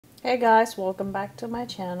Hey guys, welcome back to my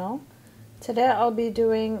channel. Today I'll be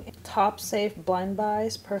doing top safe blind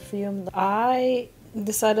buys perfume. I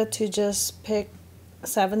decided to just pick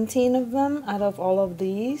 17 of them out of all of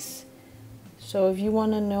these. So if you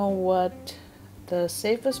want to know what the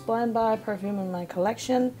safest blind buy perfume in my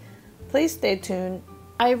collection, please stay tuned.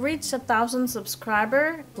 I reached 1,000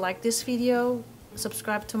 subscribers. Like this video,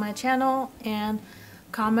 subscribe to my channel, and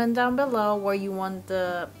comment down below where you want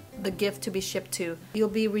the gift to be shipped to. You'll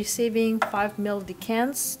be receiving 5 ml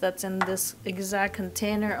decants that's in this exact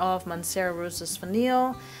container of MANCERA Roses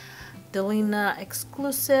Vanille, DELINA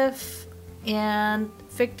Exclusive, and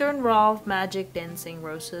Victor and Rolf Magic Dancing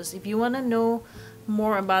Roses. If you want to know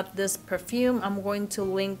more about this perfume, I'm going to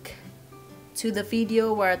link to the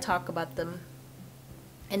video where I talk about them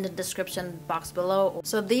in the description box below.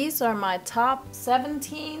 So these are my top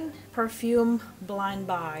 17 perfume blind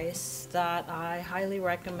buys that I highly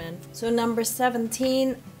recommend. So number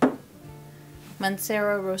 17,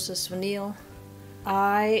 MANCERA Roses Vanille.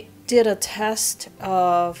 I did a test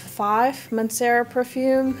of 5 MANCERA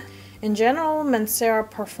perfume. In general, MANCERA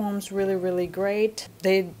performs really great.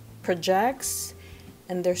 They projects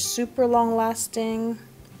and they're super long lasting.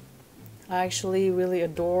 I actually really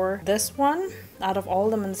adore this one. Out of all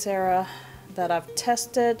the MANCERA that I've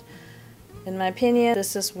tested, in my opinion,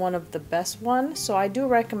 this is one of the best ones. So I do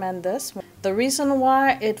recommend this. The reason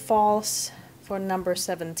why it falls for number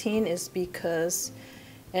 17 is because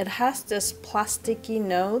it has this plasticky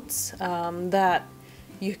notes that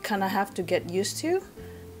you kind of have to get used to.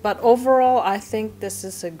 But overall, I think this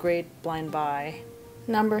is a great blind buy.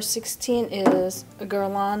 Number 16 is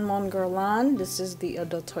Guerlain Mon Guerlain. This is the Eau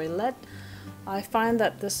de Toilette. I find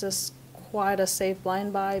that this is quite a safe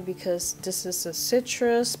blind buy because this is a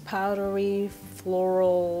citrus, powdery,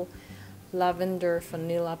 floral, lavender,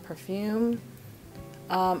 vanilla perfume.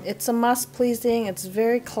 It's a must pleasing. It's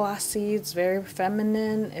very classy. It's very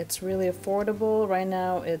feminine. It's really affordable. Right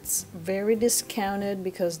now it's very discounted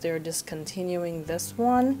because they're discontinuing this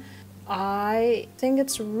one. I think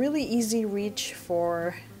it's really easy reach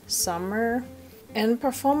for summer. And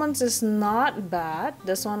performance is not bad.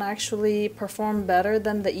 This one actually performed better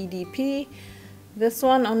than the EDP. This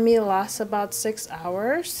one on me lasts about 6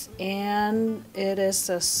 hours, and it is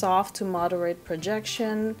a soft to moderate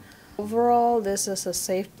projection. Overall, this is a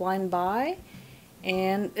safe blind buy,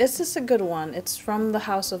 and this is a good one. It's from the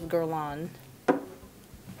House of Guerlain.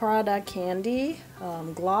 Prada Candy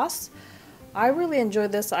Gloss. I really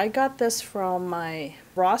enjoyed this. I got this from my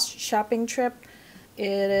Ross shopping trip.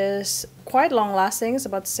 It is quite long lasting. It's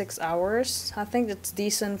about 6 hours. I think it's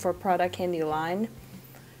decent for Prada Candy line.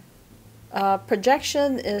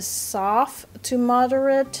 Projection is soft to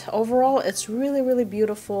moderate. Overall, it's really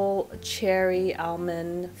beautiful cherry,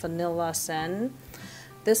 almond, vanilla scent.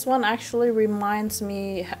 This one actually reminds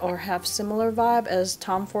me or have similar vibe as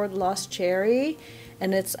Tom Ford Lost Cherry,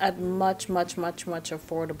 and it's at much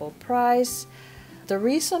affordable price. The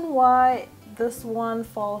reason why this one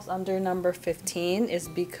falls under number 15 is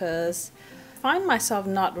because I find myself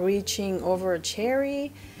not reaching over a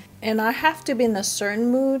cherry, and I have to be in a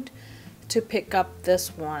certain mood to pick up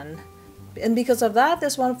this one, and because of that,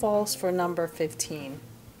 this one falls for number 15.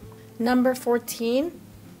 Number 14,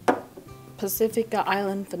 Pacifica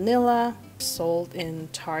Island Vanilla, sold in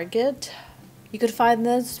Target. You could find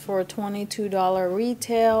this for $22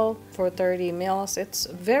 retail for 30 ml. It's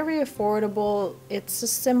very affordable. It's a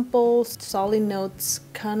simple, solid notes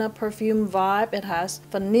kind of perfume vibe. It has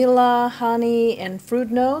vanilla, honey, and fruit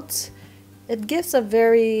notes. It gives a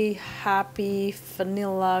very happy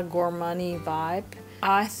vanilla gourmand vibe.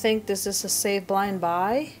 I think this is a safe blind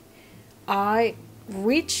buy. I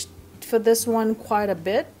reached for this one quite a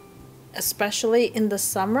bit, especially in the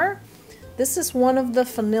summer. This is one of the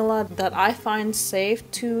vanilla that I find safe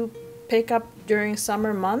to pick up during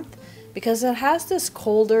summer month because it has this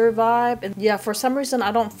colder vibe. And yeah, for some reason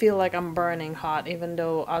I don't feel like I'm burning hot even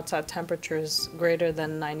though outside temperature is greater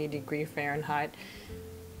than 90 Fahrenheit.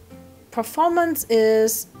 Performance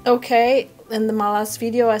is okay. In my last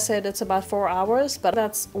video I said it's about 4 hours, but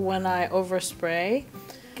that's when I overspray.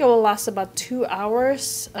 It will last about 2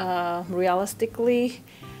 hours realistically.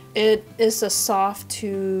 It is a soft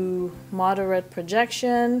to moderate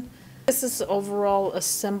projection. This is overall a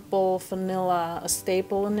simple vanilla, a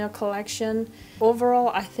staple in your collection. Overall,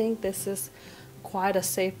 I think this is quite a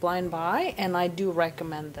safe blind buy, and I do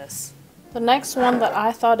recommend this. The next one that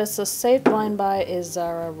I thought is a safe blind buy is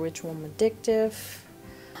Zara Rich Warm Addictive.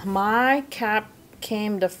 My cap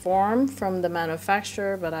came deformed from the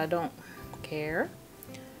manufacturer, but I don't care.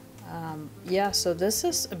 Yeah, so this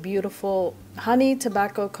is a beautiful honey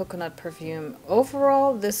tobacco coconut perfume.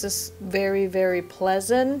 Overall, this is very, very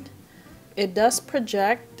pleasant. It does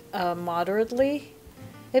project moderately.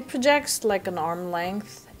 It projects like an arm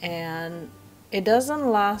length, and it doesn't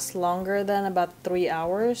last longer than about 3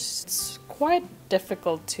 hours. It's quite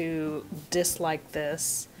difficult to dislike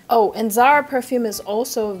this. Oh, and Zara perfume is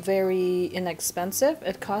also very inexpensive.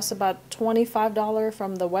 It costs about $25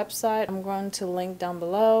 from the website. I'm going to link down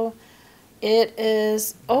below. It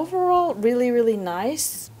is overall really, really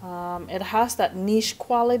nice. It has that niche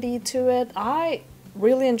quality to it. I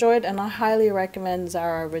really enjoy it, and I highly recommend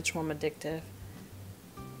Zara Rich Warm Addictive.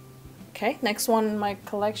 Okay, next one in my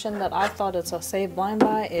collection that I thought it's a safe blind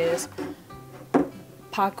buy is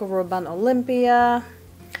Paco Rabanne Olympia.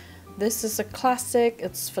 This is a classic.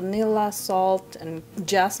 It's vanilla, salt, and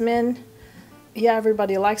jasmine. Yeah,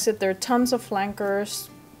 everybody likes it. There are tons of flankers.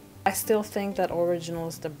 I still think that original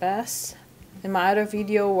is the best. In my other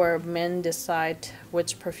video where men decide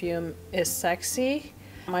which perfume is sexy,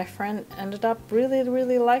 my friend ended up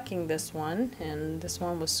really liking this one, and this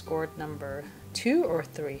one was scored number 2 or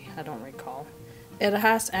 3, I don't recall. It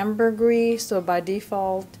has ambergris, so by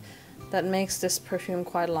default that makes this perfume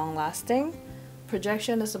quite long lasting.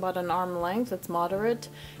 Projection is about an arm length. It's moderate.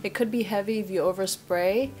 It could be heavy if you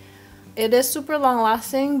overspray. It is super long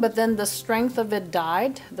lasting, but then the strength of it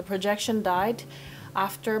died. The projection died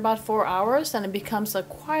after about 4 hours, and it becomes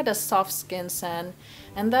quite a soft skin scent.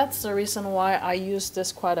 And that's the reason why I use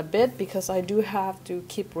this quite a bit, because I do have to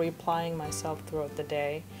keep reapplying myself throughout the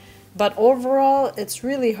day. But overall, it's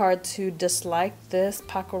really hard to dislike this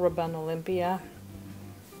Paco Rabanne Olympia.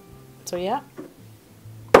 So yeah.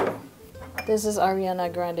 This is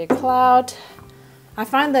Ariana Grande Cloud. I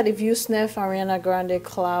find that if you sniff Ariana Grande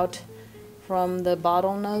Cloud from the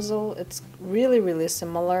bottle nozzle, it's really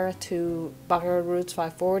similar to Baccarat Roots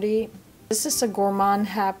 540. This is a gourmand,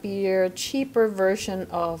 happier, cheaper version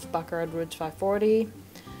of Baccarat Roots 540.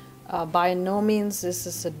 By no means this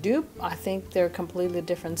is a dupe. I think they're completely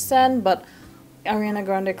different scent, but Ariana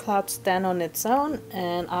Grande Cloud stand on its own,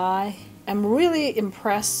 and I am really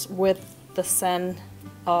impressed with the scent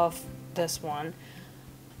of this one.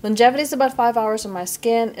 Longevity is about 5 hours on my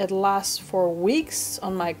skin. It lasts for weeks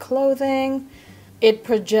on my clothing. It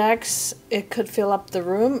projects. It could fill up the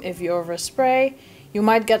room if you overspray. You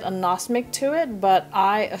might get anosmic to it, but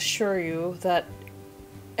I assure you that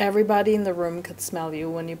everybody in the room could smell you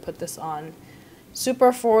when you put this on.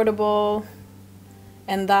 Super affordable,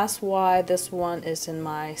 and that's why this one is in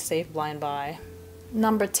my safe blind buy.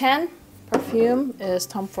 Number 10 perfume is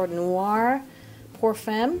Tom Ford Noir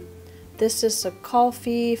Perfume. This is a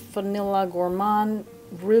coffee vanilla gourmand,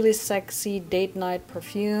 really sexy date night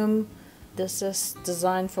perfume. This is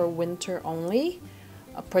designed for winter only.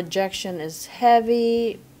 Projection is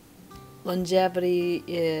heavy. Longevity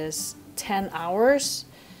is 10 hours.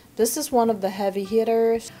 This is one of the heavy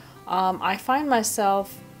hitters. I find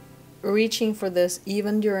myself reaching for this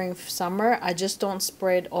even during summer. I just don't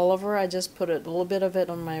spray it all over. I just put a little bit of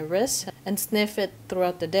it on my wrist and sniff it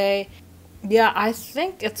throughout the day. Yeah, I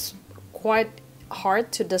think it's quite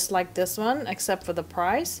hard to dislike this one, except for the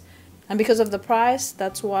price. And because of the price,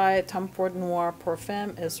 that's why Tom Ford Noir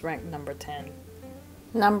Perfume is ranked number 10.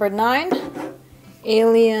 Number 9,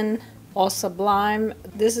 Alien Eau Sublime.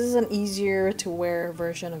 This is an easier to wear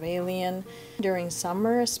version of Alien during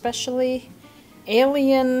summer especially.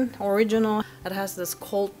 Alien Original, it has this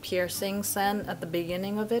cold piercing scent at the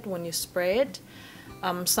beginning of it when you spray it.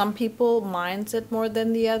 Some people mind it more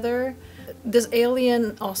than the other. This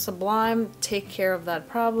Alien Eau Sublime take care of that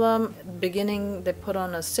problem. At the beginning they put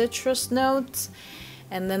on a citrus note,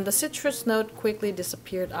 and then the citrus note quickly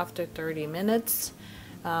disappeared after 30 minutes.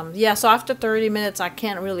 Yeah, so after 30 minutes I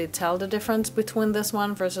can't really tell the difference between this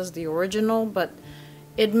one versus the original, but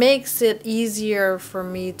it makes it easier for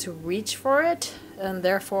me to reach for it, and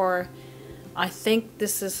therefore I think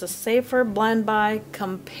this is a safer blind buy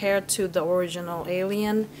compared to the original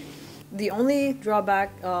Alien. The only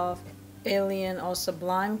drawback of Alien Eau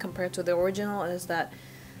Sublime compared to the original is that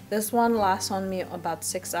this one lasts on me about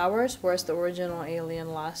 6 hours, whereas the original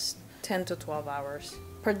Alien lasts 10 to 12 hours.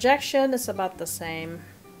 Projection is about the same.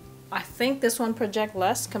 I think this one projects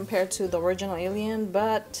less compared to the original Alien,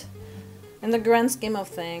 but in the grand scheme of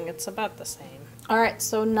things, it's about the same. Alright,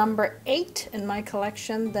 so number 8 in my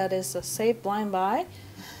collection that is a safe blind buy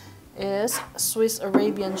is Swiss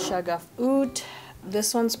Arabian Shagaf Oud.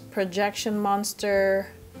 This one's projection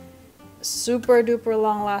monster. Super duper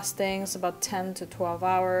long lasting. It's about 10 to 12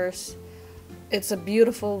 hours. It's a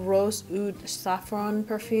beautiful rose oud saffron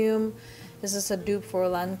perfume. This is a dupe for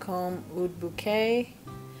Lancome Oud Bouquet.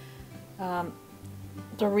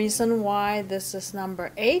 The reason why this is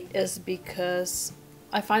number 8 is because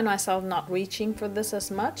I find myself not reaching for this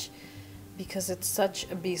as much because it's such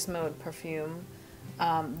a beast mode perfume.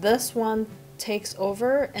 This one takes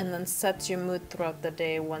over and then sets your mood throughout the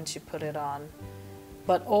day once you put it on.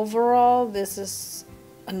 But overall, this is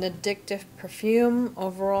an addictive perfume.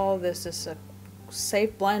 Overall, this is a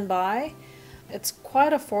safe blind buy. It's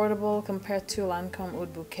quite affordable compared to Lancome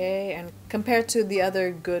Oud Bouquet and compared to the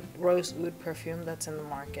other good rose oud perfume that's in the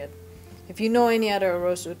market. If you know any other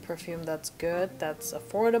rose oud perfume that's good, that's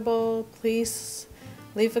affordable, please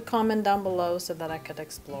leave a comment down below so that I could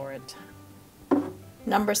explore it.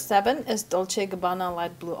 Number 7 is Dolce & Gabbana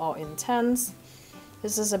Light Blue All Intense.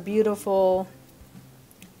 This is a beautiful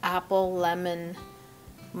apple, lemon,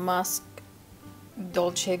 musk,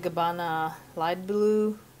 Dolce & Gabbana Light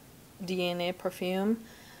Blue DNA perfume.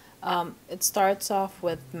 It starts off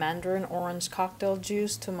with mandarin orange cocktail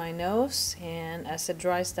juice to my nose, and as it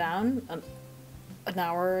dries down an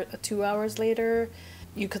hour, 2 hours later,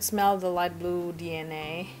 you could smell the light blue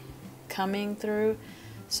DNA coming through.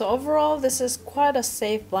 So overall, this is quite a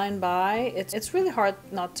safe blind buy. It's really hard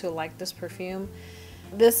not to like this perfume.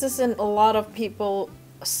 This isn't a lot of people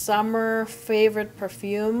summer favorite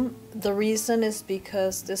perfume. The reason is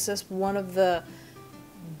because this is one of the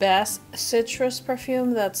best citrus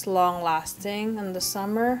perfume that's long lasting in the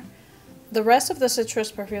summer. The rest of the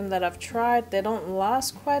citrus perfume that I've tried, they don't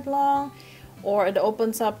last quite long, or it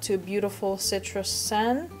opens up to beautiful citrus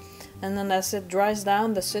scent, and then as it dries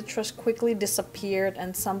down, the citrus quickly disappeared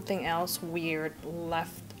and something else weird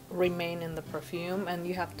remain in the perfume, and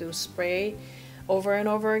you have to spray over and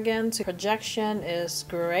over again. So projection is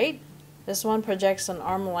great. This one projects an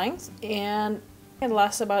arm length and it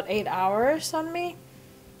lasts about 8 hours on me.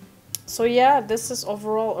 So yeah, this is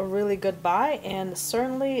overall a really good buy, and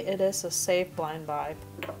certainly it is a safe blind buy.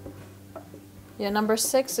 Yeah, number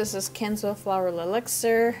 6 is this Kenzo Floral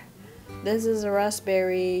Elixir. This is a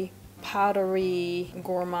raspberry powdery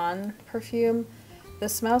gourmand perfume.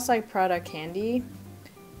 This smells like Prada candy,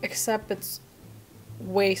 except it's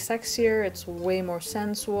way sexier, it's way more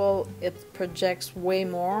sensual, it projects way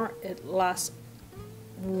more, it lasts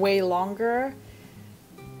way longer,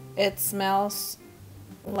 it smells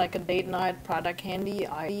like a date night Prada candy.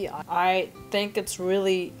 I think it's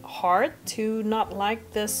really hard to not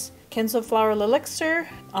like this Kenzo Floral Elixir,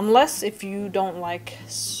 unless if you don't like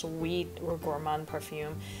sweet or gourmand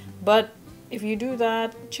perfume. But if you do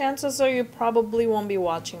that, chances are you probably won't be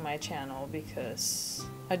watching my channel because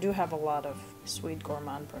I do have a lot of sweet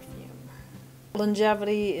gourmand perfume.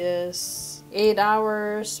 Longevity is 8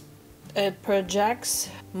 hours. It projects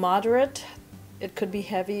moderate. It could be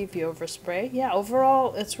heavy if you overspray. Yeah,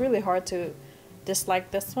 overall, it's really hard to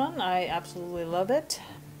dislike this one. I absolutely love it.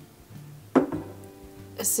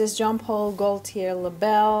 This is Jean Paul Gaultier La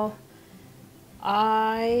Belle.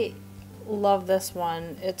 I love this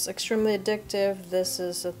one. It's extremely addictive. This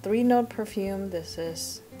is a 3-note perfume. This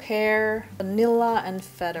is pear, vanilla, and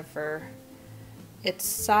vetiver. It's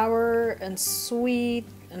sour and sweet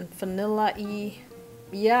and vanilla-y.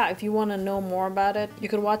 Yeah, if you want to know more about it, you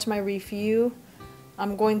could watch my review.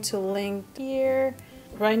 I'm going to link here.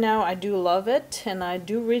 Right now I do love it, and I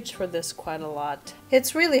do reach for this quite a lot.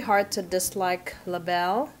 It's really hard to dislike La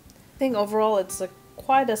Belle. I think overall it's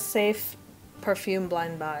quite a safe perfume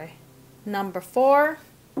blind buy. Number 4,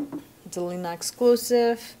 DELINA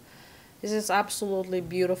Exclusive. This is absolutely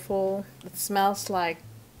beautiful. It smells like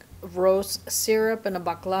rose syrup and a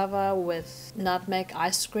baklava with nutmeg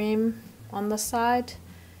ice cream on the side.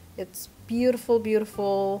 It's beautiful,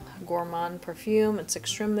 beautiful gourmand perfume. It's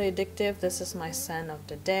extremely addictive. This is my scent of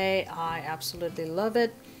the day. I absolutely love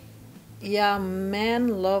it. Yeah,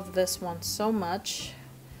 men love this one so much.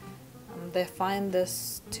 They find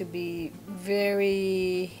this to be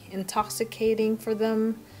very intoxicating for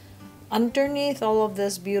them. Underneath all of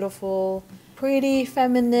this beautiful, pretty,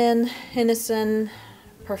 feminine, innocent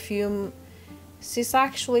perfume, she's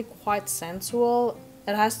actually quite sensual.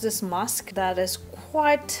 It has this musk that is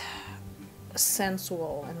quite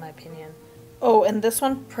sensual in my opinion. Oh, and this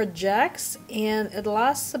one projects, and it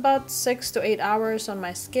lasts about 6 to 8 hours on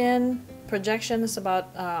my skin. Projection is about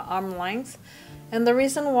arm length. And the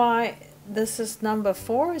reason why this is number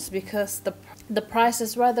 4 is because the price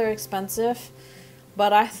is rather expensive,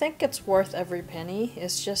 but I think it's worth every penny.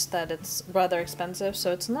 It's just that it's rather expensive,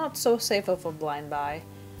 so it's not so safe of a blind buy.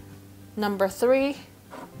 Number 3,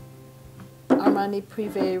 Armani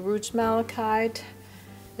Privé Rouge Malachite.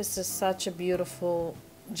 This is such a beautiful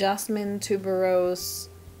jasmine, tuberose,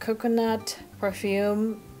 coconut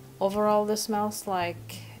perfume. Overall, this smells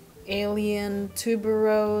like alien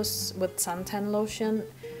tuberose with suntan lotion.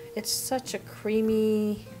 It's such a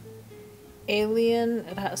creamy alien.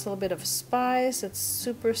 It has a little bit of spice. It's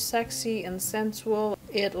super sexy and sensual.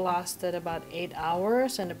 It lasted about 8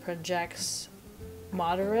 hours and it projects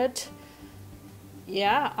moderate.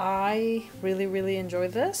 Yeah, I really enjoy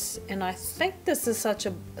this, and I think this is such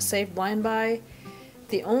a safe blind buy.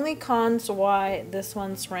 The only cons why this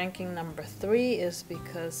one's ranking number 3 is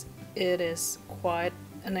because it is quite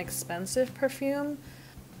an expensive perfume.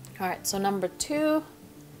 Alright, so number 2,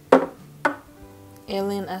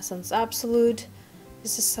 Alien Essence Absolute.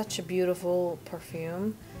 This is such a beautiful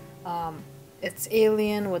perfume. It's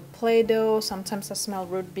alien with Play-Doh. Sometimes I smell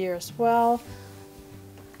root beer as well.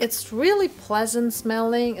 It's really pleasant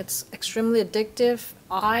smelling. It's extremely addictive.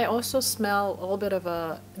 I also smell a little bit of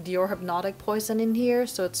a Dior Hypnotic Poison in here,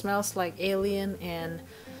 so it smells like Alien, and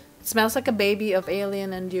it smells like a baby of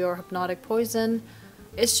Alien and Dior Hypnotic Poison.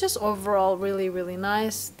 It's just overall really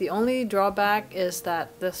nice. The only drawback is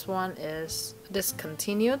that this one is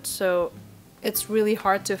discontinued, so it's really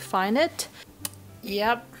hard to find it.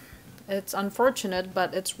 Yep, it's unfortunate,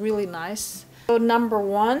 but it's really nice. So number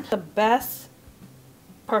 1, the best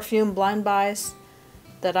perfume blind buys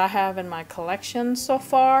that I have in my collection so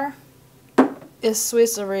far is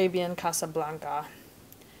Swiss Arabian Casablanca.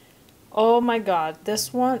 Oh my god,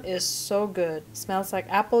 this one is so good. It smells like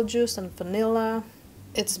apple juice and vanilla.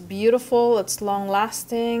 It's beautiful, it's long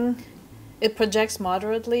lasting. It projects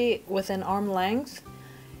moderately within arm length.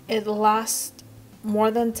 It lasts more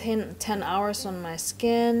than 10 hours on my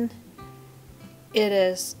skin. It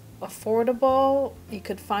is affordable. You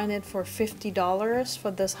could find it for $50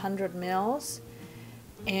 for this 100 mils,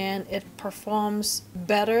 and it performs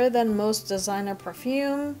better than most designer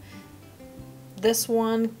perfume. This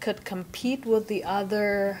one could compete with the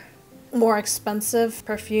other more expensive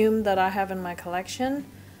perfume that I have in my collection.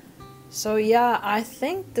 So yeah, I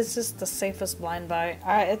think this is the safest blind buy.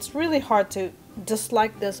 It's really hard to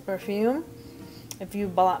dislike this perfume if you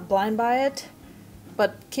blind buy it.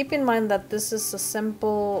 But keep in mind that this is a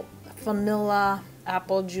simple vanilla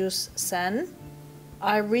apple juice scent.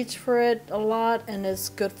 I reach for it a lot, and it's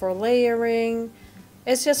good for layering.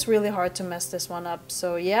 It's just really hard to mess this one up.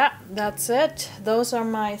 So yeah, that's it. Those are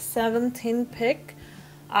my 17 pick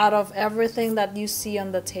out of everything that you see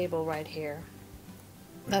on the table right here.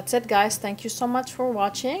 That's it, guys. Thank you so much for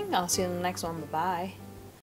watching. I'll see you in the next one. Bye-bye.